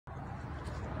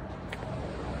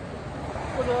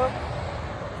up.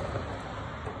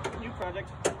 New project.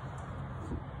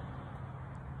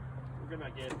 We're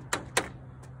gonna get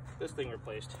this thing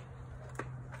replaced.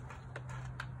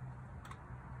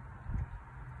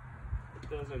 It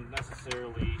doesn't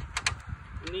necessarily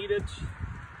need it,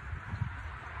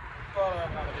 but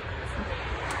I'm not gonna do something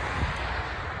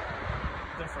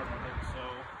different with it, so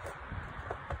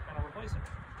I'm gonna replace it.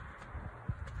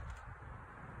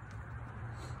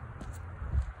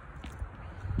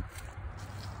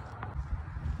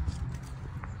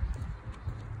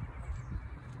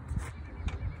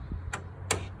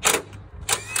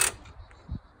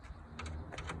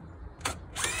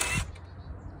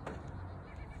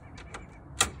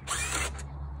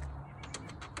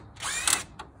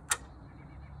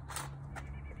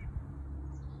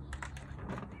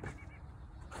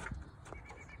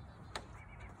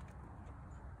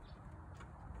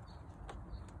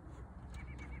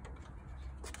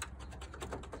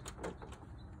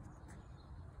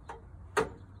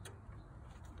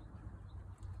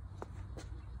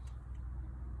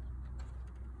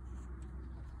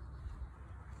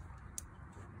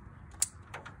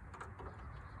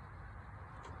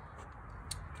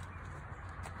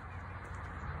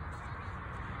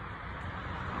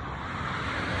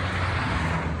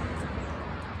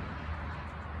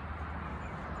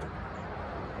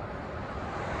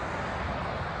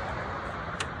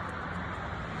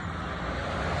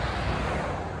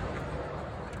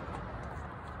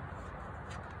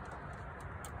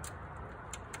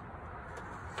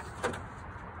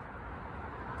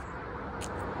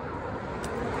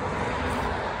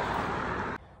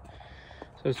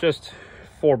 So it's just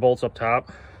 4 bolts up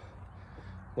top,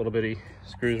 little bitty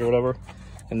screws or whatever.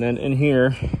 And then in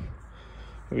here,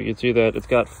 we can see that it's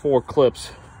got 4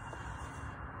 clips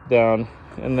down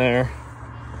in there.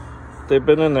 They've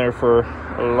been in there for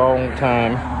a long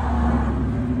time.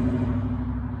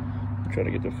 I'm trying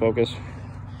to get to focus.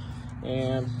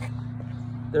 And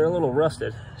they're a little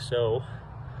rusted, so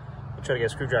I'll try to get a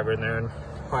screwdriver in there and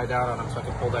pry down on them so I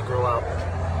can pull that grill out.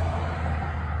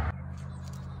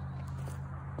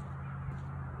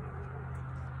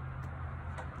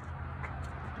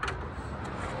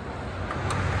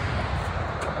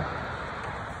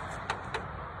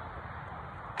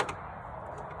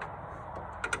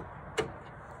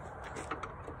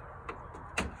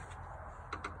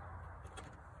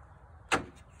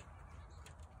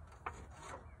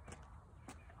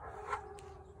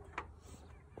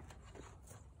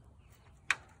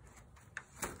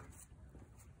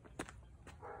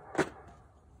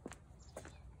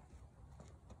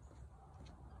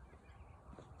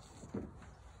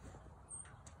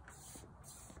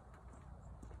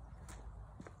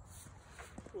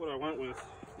 What I went with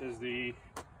is the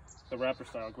Raptor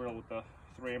style grill with the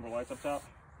 3 amber lights up top.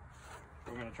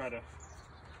 We're gonna try to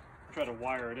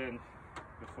wire it in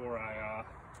before I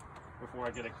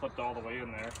get it clipped all the way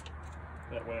in there.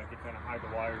 That way I can kind of hide the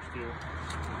wires too.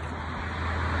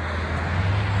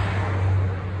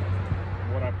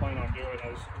 What I plan on doing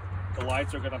is the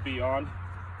lights are gonna be on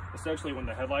essentially when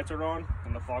the headlights are on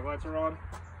and the fog lights are on.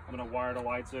 I'm gonna wire the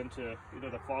lights into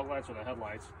either the fog lights or the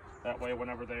headlights. That way,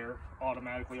 whenever they're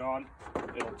automatically on,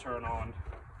 it'll turn on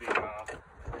the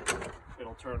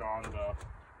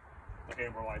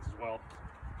amber lights as well.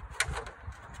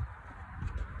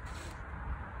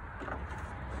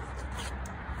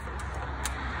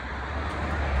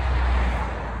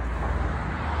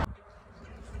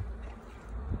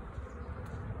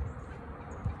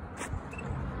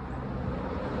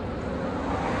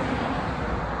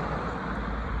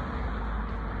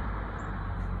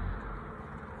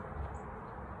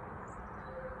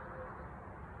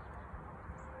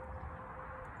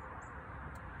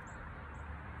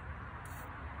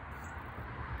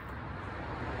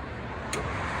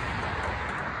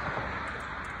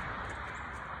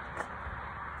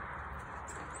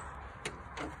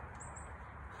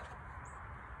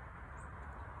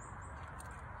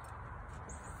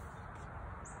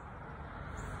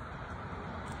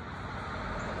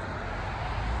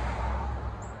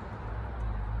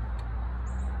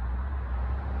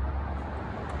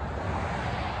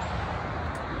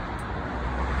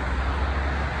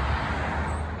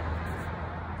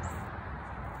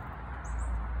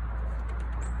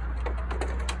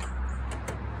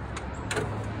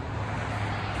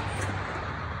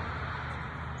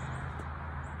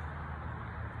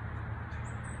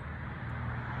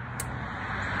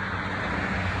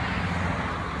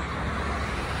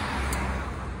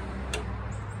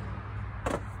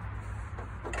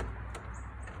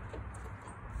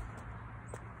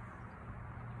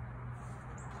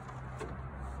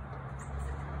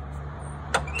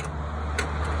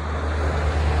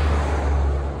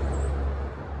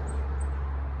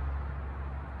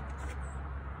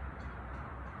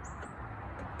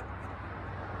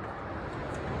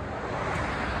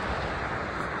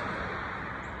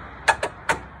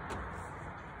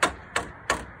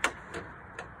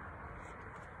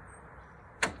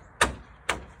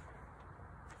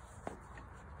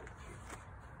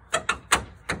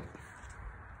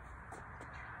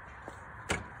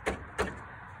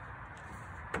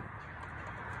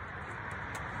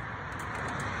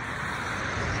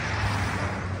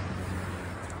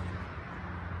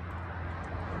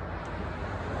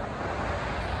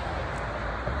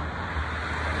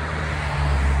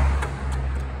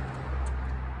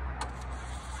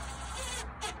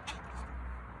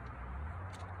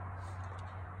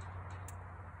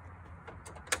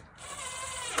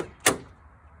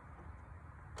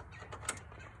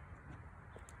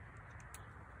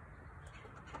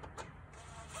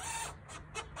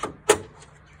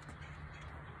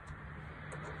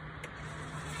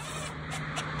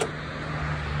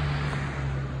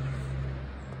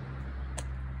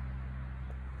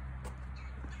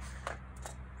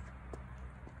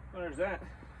 there's that.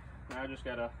 Now I just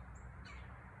gotta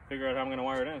figure out how I'm gonna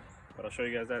wire it in, but I'll show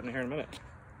you guys that in here in a minute.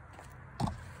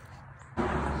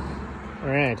 All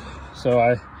right, so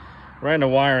I ran the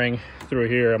wiring through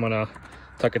here. I'm gonna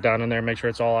tuck it down in there, make sure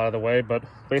it's all out of the way. But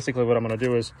basically what I'm gonna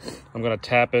do is I'm gonna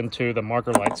tap into the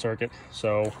marker light circuit.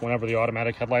 So whenever the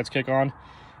automatic headlights kick on,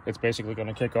 it's basically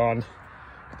gonna kick on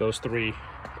those 3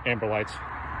 amber lights.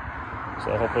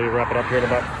 So hopefully wrap it up here in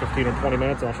about 15 or 20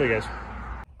 minutes and I'll show you guys.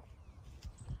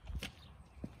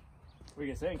 What do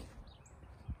you guys think?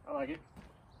 I like it.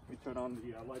 Let me turn on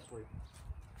the lights for you.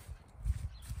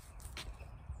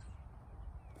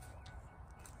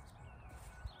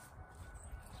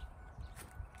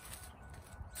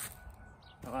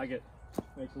 I like it.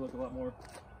 Makes it look a lot more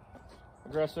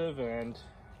aggressive, and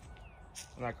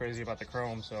I'm not crazy about the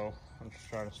chrome, so I'm just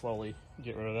trying to slowly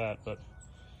get rid of that. But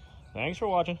thanks for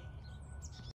watching.